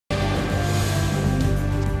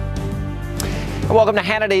Welcome to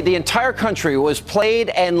Hannity. The entire country was played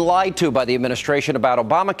and lied to by the administration about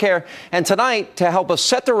Obamacare. And tonight, to help us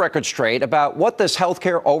set the record straight about what this health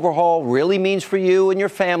care overhaul really means for you and your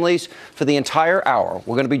families for the entire hour,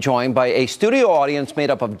 we're going to be joined by a studio audience made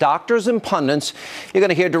up of doctors and pundits. You're going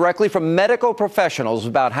to hear directly from medical professionals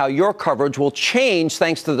about how your coverage will change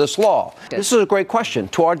thanks to this law. This is a great question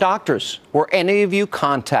to our doctors. Were any of you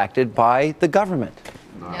contacted by the government?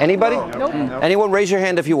 No. Anybody? Nope. Anyone? Raise your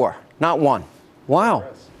hand if you were. Not one. Wow.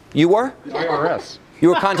 You were? The IRS. You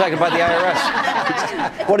were contacted by the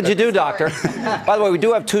IRS. What did you do, doctor? By the way, we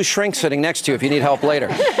do have two shrinks sitting next to you if you need help later.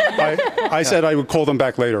 I said I would call them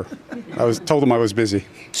back later. Told them I was busy.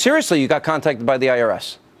 Seriously, you got contacted by the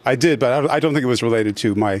IRS? I did, but I don't think it was related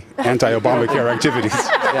to my anti-Obamacare activities.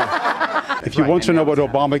 Yeah. If you want to know what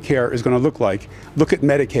Obamacare is going to look like, look at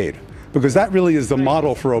Medicaid, because that really is the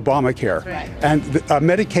model for Obamacare. And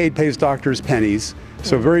Medicaid pays doctors pennies.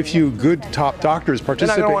 So very few good top doctors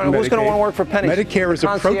participate in Medicaid. Who's going to want to work for pennies? Medicare is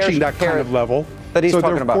approaching that kind of level. So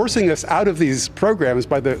they're forcing us out of these programs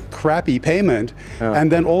by the crappy payment. Yeah.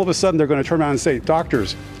 And then all of a sudden they're going to turn around and say,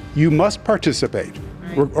 doctors, you must participate.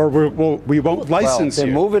 Or we won't license you.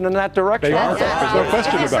 They're moving in that direction. They are. There's no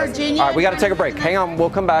question about it. All right, we got to take a break. Hang on, we'll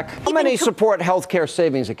come back. How many support health care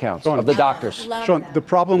savings accounts of the doctors? Sean, the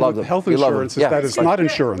problem with health insurance is that it's not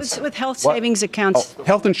insurance. With health savings accounts.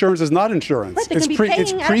 Health insurance is not insurance. It's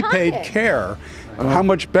prepaid care. How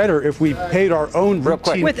much better if we paid our own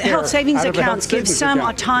routine with health savings accounts give some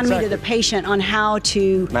autonomy to the patient on how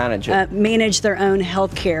to manage their own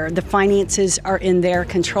health care. The finances are in their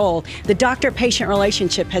control. The doctor-patient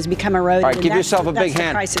relationship has become eroded. All right, give yourself a big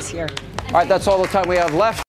hand. Crisis here. All right, that's all the time we have left.